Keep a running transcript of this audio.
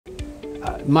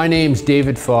My name's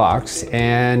David Fox,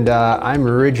 and I'm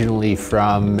originally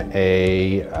from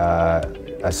a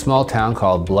small town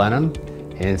called Blenheim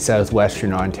in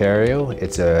southwestern Ontario.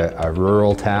 It's a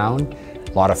rural town,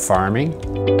 a lot of farming.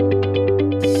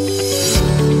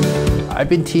 I've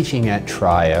been teaching at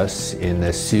Trios in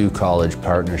the Sioux College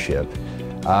Partnership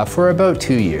for about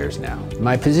 2 years now.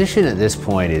 My position at this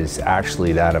point is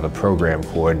actually that of a program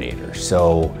coordinator.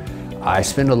 So I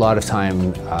spend a lot of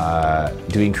time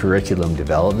doing curriculum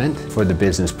development for the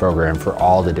business program for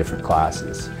all the different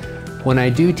classes. When I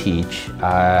do teach,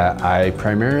 I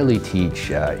primarily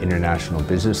teach international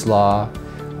business law,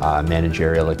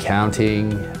 managerial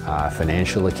accounting,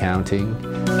 financial accounting.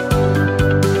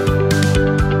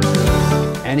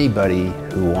 Anybody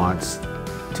who wants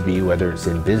to be, whether it's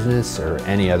in business or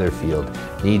any other field,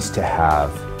 needs to have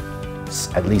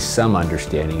at least some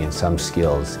understanding and some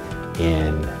skills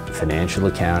in financial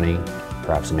accounting,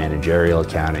 perhaps managerial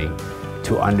accounting,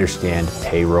 to understand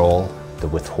payroll, the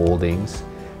withholdings.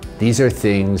 These are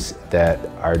things that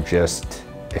are just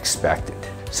expected.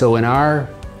 So in our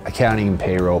accounting and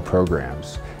payroll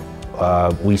programs,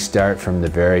 we start from the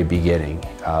very beginning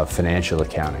of financial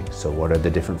accounting. So what are the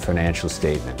different financial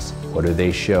statements? What do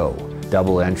they show?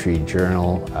 Double entry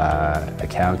journal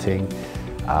accounting.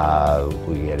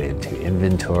 We get into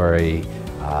inventory,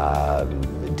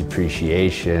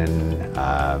 depreciation,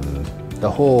 the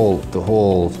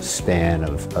whole span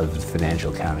of the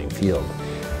financial accounting field.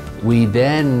 We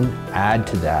then add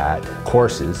to that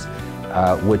courses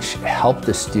which help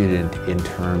the student in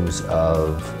terms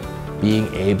of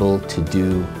being able to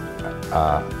do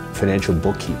financial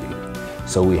bookkeeping.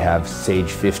 So we have Sage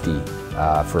 50,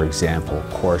 for example,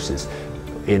 courses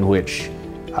in which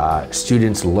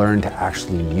students learn to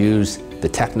actually use the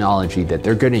technology that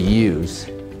they're going to use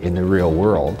in the real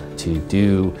world to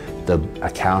do the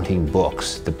accounting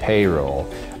books, the payroll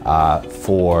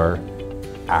for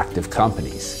active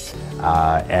companies,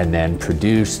 and then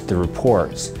produce the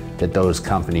reports that those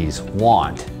companies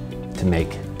want to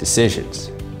make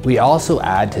decisions. We also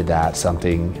add to that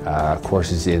something,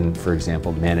 courses in, for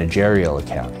example, managerial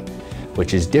accounting,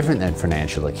 which is different than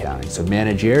financial accounting. So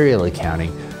managerial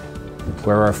accounting,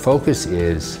 where our focus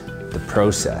is the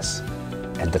process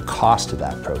and the cost of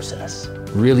that process,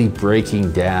 really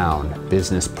breaking down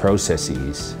business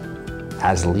processes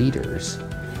as leaders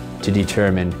to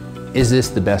determine, is this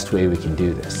the best way we can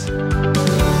do this?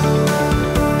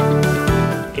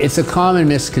 It's a common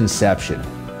misconception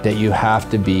that you have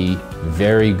to be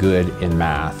very good in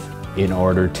math in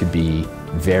order to be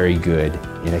very good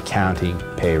in accounting,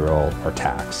 payroll, or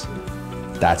tax.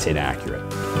 That's inaccurate.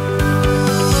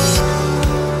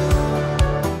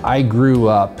 I grew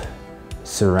up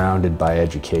surrounded by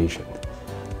education.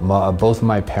 Both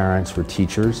my parents were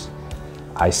teachers.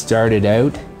 I started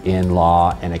out in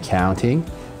law and accounting,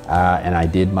 and I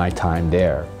did my time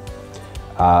there.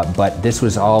 But this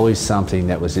was always something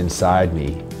that was inside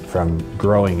me from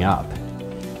growing up.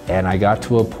 And I got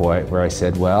to a point where I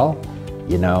said, well,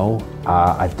 you know,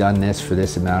 I've done this for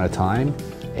this amount of time,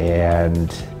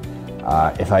 and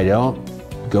if I don't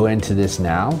go into this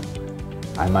now,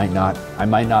 I might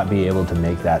not be able to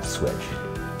make that switch.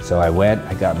 So I went,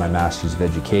 I got my Master's of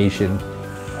Education,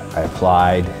 I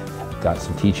applied, got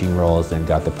some teaching roles, then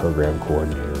got the program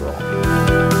coordinator role.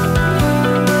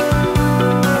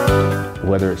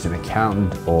 Whether it's an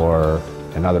accountant or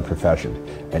another profession,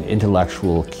 an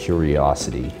intellectual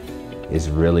curiosity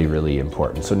is really, really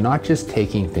important. So not just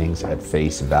taking things at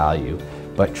face value,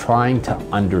 but trying to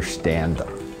understand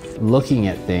them. Looking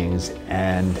at things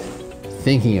and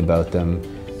thinking about them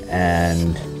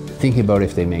and thinking about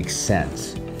if they make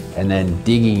sense. And then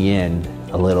digging in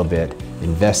a little bit,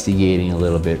 investigating a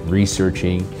little bit,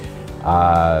 researching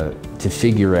to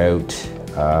figure out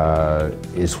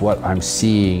is what I'm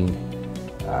seeing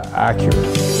accurate.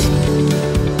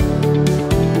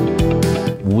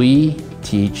 We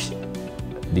teach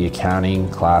the accounting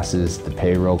classes, the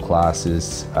payroll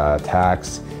classes,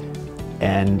 tax,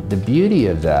 and the beauty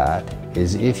of that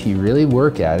is if you really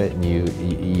work at it and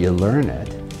you learn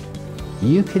it,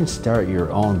 you can start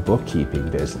your own bookkeeping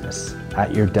business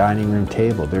at your dining room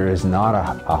table. There is not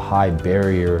a high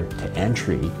barrier to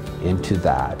entry into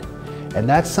that. And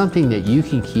that's something that you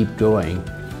can keep going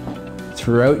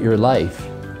throughout your life,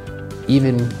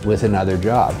 even with another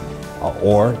job,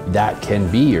 or that can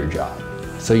be your job.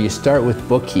 So you start with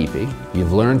bookkeeping,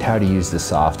 you've learned how to use the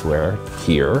software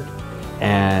here,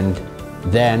 and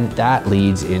then that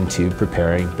leads into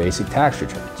preparing basic tax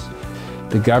returns.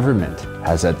 The government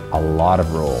has a lot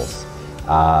of roles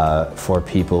for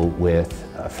people with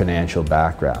a financial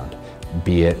background,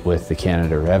 be it with the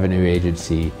Canada Revenue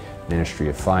Agency, Ministry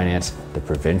of Finance, the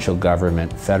provincial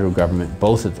government, federal government,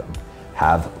 both of them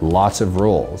have lots of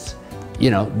roles.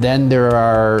 Then there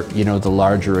are, the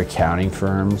larger accounting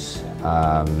firms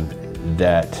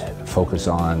that focus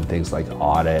on things like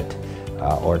audit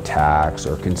or tax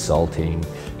or consulting,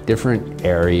 different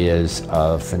areas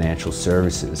of financial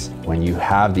services. When you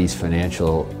have these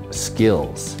financial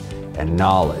skills and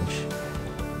knowledge,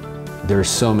 there's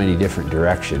so many different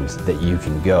directions that you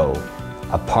can go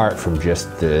apart from just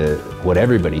what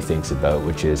everybody thinks about,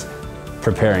 which is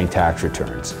preparing tax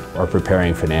returns or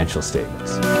preparing financial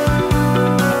statements.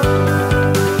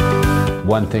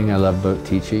 One thing I love about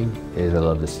teaching is I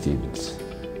love the students.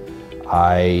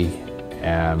 I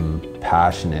am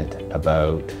passionate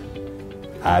about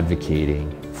advocating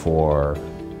for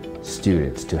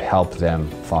students to help them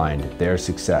find their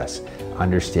success,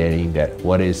 understanding that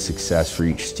what is success for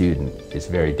each student is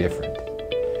very different.